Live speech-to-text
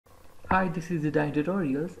Hi, this is Zeedign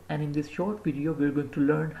Tutorials, and in this short video we're going to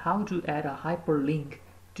learn how to add a hyperlink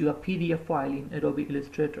to a PDF file in Adobe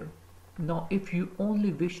Illustrator. Now if you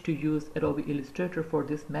only wish to use Adobe Illustrator for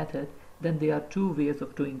this method, then there are two ways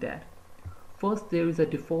of doing that. First, there is a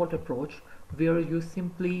default approach where you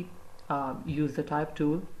simply use the type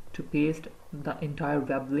tool to paste the entire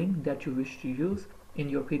web link that you wish to use in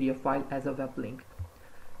your PDF file as a web link.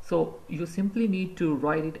 So you simply need to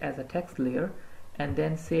write it as a text layer and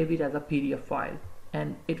then save it as a PDF file,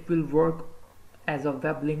 and it will work as a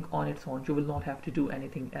web link on its own. You will not have to do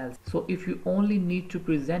anything else. So if you only need to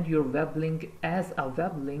present your web link as a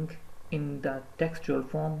web link in the textual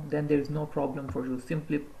form, then there is no problem for you.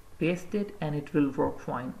 Simply paste it and it will work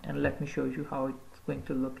fine, and let me show you how it's going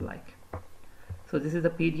to look like. So this is a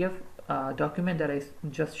PDF document that I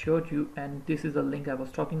just showed you, and this is the link I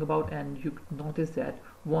was talking about, and you notice that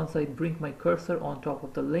once I bring my cursor on top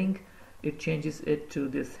of the link, it changes it to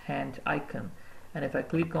this hand icon, and if I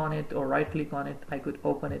click on it or right click on it, I could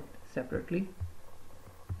open it separately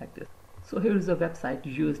like this. So here is the website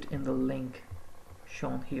used in the link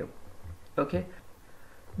shown here. Okay,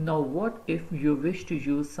 now what if you wish to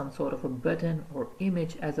use some sort of a button or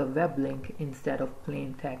image as a web link instead of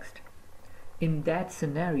plain text? In that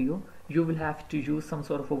scenario, you will have to use some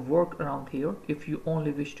sort of a workaround here if you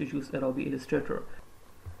only wish to use Adobe Illustrator,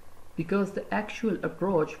 because the actual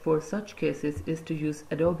approach for such cases is to use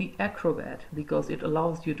Adobe Acrobat, because it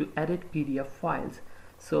allows you to edit PDF files.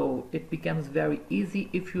 So it becomes very easy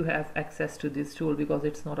if you have access to this tool, because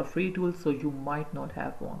it's not a free tool, so you might not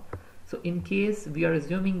have one. So in case we are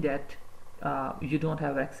assuming that you don't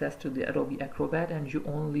have access to the Adobe Acrobat and you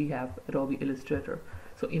only have Adobe Illustrator,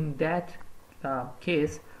 so in that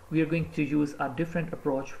case we are going to use a different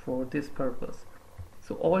approach for this purpose.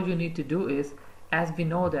 So all you need to do is, as we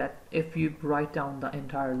know that if you write down the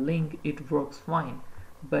entire link, it works fine,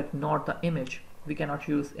 but not the image. We cannot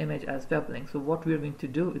use image as web link. So what we're going to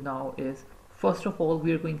do now is, first of all,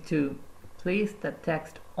 we're going to place the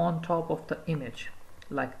text on top of the image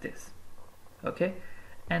like this. Okay,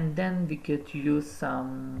 and then we could use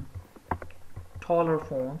some taller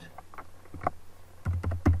font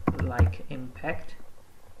like impact.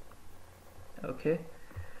 Okay,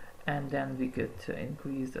 and then we could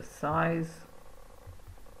increase the size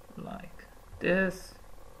like this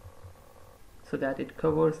so that it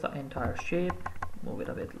covers the entire shape. Move it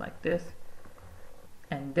a bit like this,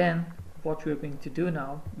 and then what we're going to do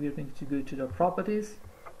now, we're going to go to the properties,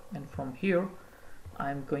 and from here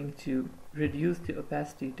I'm going to reduce the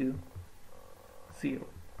opacity to 0,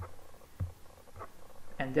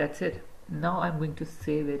 and that's it. Now I'm going to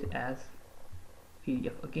save it as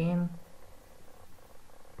PDF again,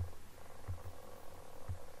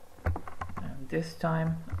 and this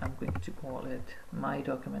time I'm going to call it my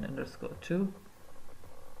document _2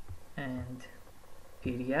 and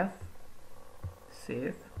PDF,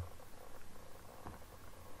 save,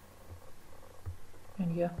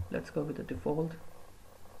 and yeah, let's go with the default.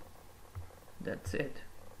 That's it.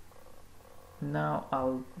 Now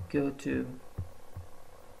I'll go to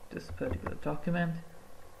this particular document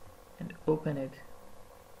and open it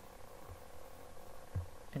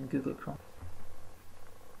in Google Chrome.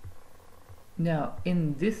 Now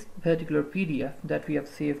in this particular PDF that we have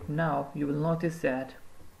saved now, you will notice that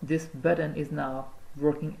this button is now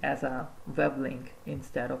working as a web link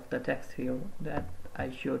instead of the text here that I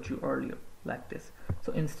showed you earlier like this.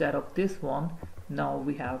 So instead of this one, now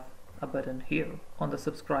we have a button here on the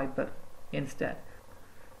subscribe button instead.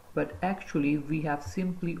 But actually we have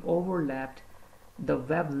simply overlapped the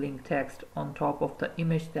web link text on top of the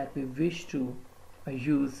image that we wish to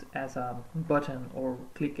use as a button or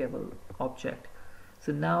clickable object.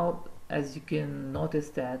 So now as you can notice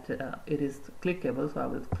that it is clickable, so I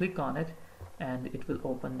will click on it and it will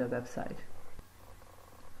open the website.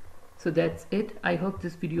 So that's it. I hope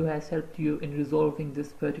this video has helped you in resolving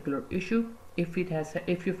this particular issue. If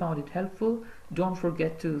you found it helpful, don't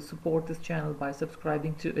forget to support this channel by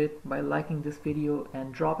subscribing to it, by liking this video,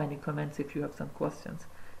 and drop any comments if you have some questions.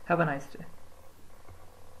 Have a nice day.